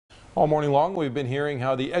All morning long, we've been hearing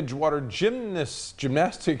how the Edgewater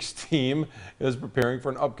Gymnastics team is preparing for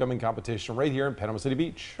an upcoming competition right here in Panama City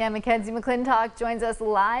Beach. Yeah, Mackenzie McClintock joins us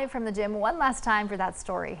live from the gym one last time for that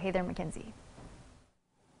story. Hey there, Mackenzie.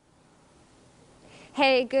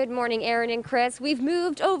 Hey, good morning, Aaron and Chris. We've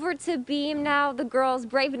moved over to beam now. The girls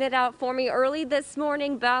braving it out for me early this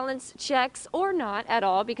morning. Balance checks or not at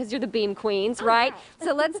all because you're the beam queens, right?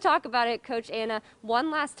 So let's talk about it, Coach Anna. One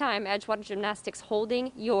last time, Edgewater Gymnastics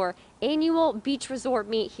holding your annual beach resort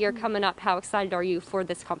meet here coming up. How excited are you for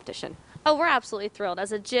this competition? Oh, we're absolutely thrilled.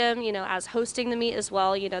 As a gym, as hosting the meet as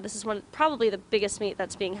well, this is probably the biggest meet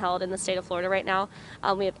that's being held in the state of Florida right now.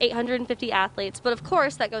 We have 850 athletes, but of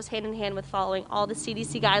course that goes hand in hand with following all the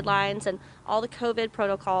CDC guidelines and all the COVID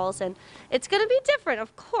protocols, and it's going to be different,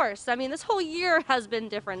 of course. I mean, this whole year has been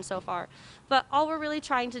different so far, but all we're really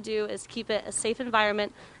trying to do is keep it a safe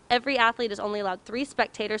environment. Every athlete is only allowed 3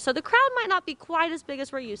 spectators, so the crowd might not be quite as big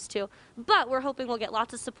as we're used to, but we're hoping we'll get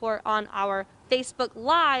lots of support on our Facebook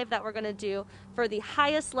Live that we're going to do for the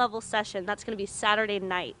highest level session. That's going to be Saturday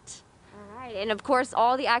night. All right, and of course,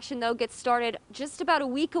 all the action, though, gets started just about a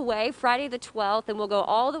week away, Friday the 12th, and we'll go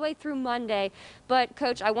all the way through Monday. But,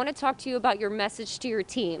 Coach, I want to talk to you about your message to your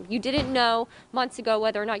team. You didn't know months ago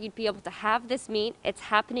whether or not you'd be able to have this meet. It's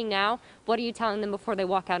happening now. What are you telling them before they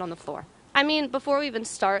walk out on the floor? I mean, before we even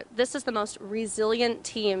start, this is the most resilient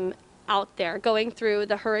team out there, going through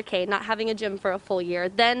the hurricane, not having a gym for a full year.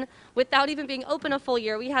 Then, without even being open a full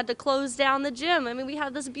year, we had to close down the gym. I mean, we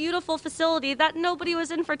had this beautiful facility that nobody was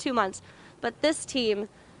in for 2 months. But this team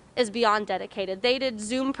is beyond dedicated. They did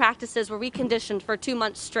Zoom practices where we conditioned for 2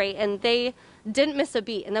 months straight, and they didn't miss a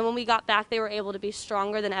beat. And then when we got back, they were able to be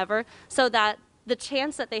stronger than ever, so that the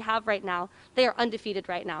chance that they have right now, they are undefeated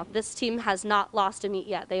right now. This team has not lost a meet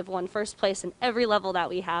yet. They've won first place in every level that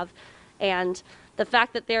we have. And the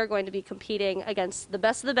fact that they're going to be competing against the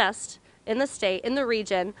best of the best in the state, in the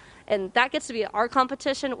region, and that gets to be our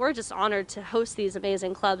competition, we're just honored to host these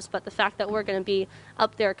amazing clubs. But the fact that we're going to be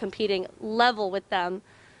up there competing level with them,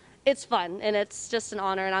 it's fun, and it's just an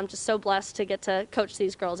honor, and I'm just so blessed to get to coach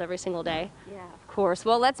these girls every single day. Yeah, of course.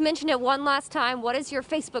 Well, let's mention it one last time. What is your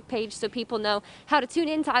Facebook page so people know how to tune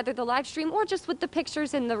in to either the live stream or just with the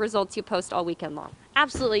pictures and the results you post all weekend long?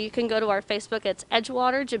 Absolutely. You can go to our Facebook. It's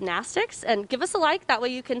Edgewater Gymnastics, and give us a like. That way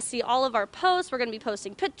you can see all of our posts. We're going to be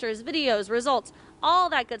posting pictures, videos, results.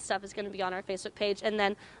 All that good stuff is going to be on our Facebook page. And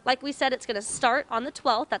then, like we said, it's going to start on the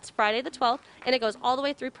 12th. That's Friday the 12th. And it goes all the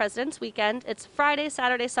way through President's Weekend. It's Friday,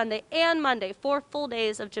 Saturday, Sunday, and Monday. 4 full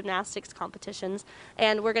days of gymnastics competitions.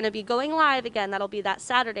 And we're going to be going live again. That'll be that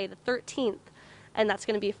Saturday, the 13th. And that's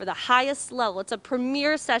going to be for the highest level. It's a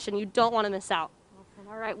premier session. You don't want to miss out.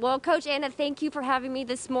 All right. Well, Coach Anna, thank you for having me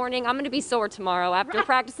this morning. I'm going to be sore tomorrow after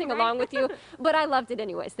practicing along with you, but I loved it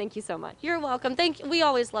anyways. Thank you so much. You're welcome. Thank you. We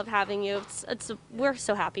always love having you. We're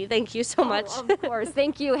so happy. Thank you so much. Oh, of course.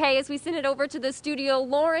 Thank you. Hey, as we send it over to the studio,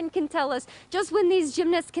 Lauren can tell us just when these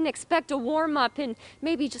gymnasts can expect a warm-up and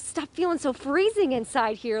maybe just stop feeling so freezing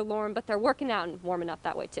inside here, Lauren, but they're working out and warming up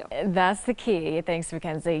that way too. That's the key. Thanks,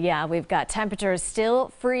 Mackenzie. Yeah, we've got temperatures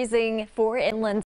still freezing for inland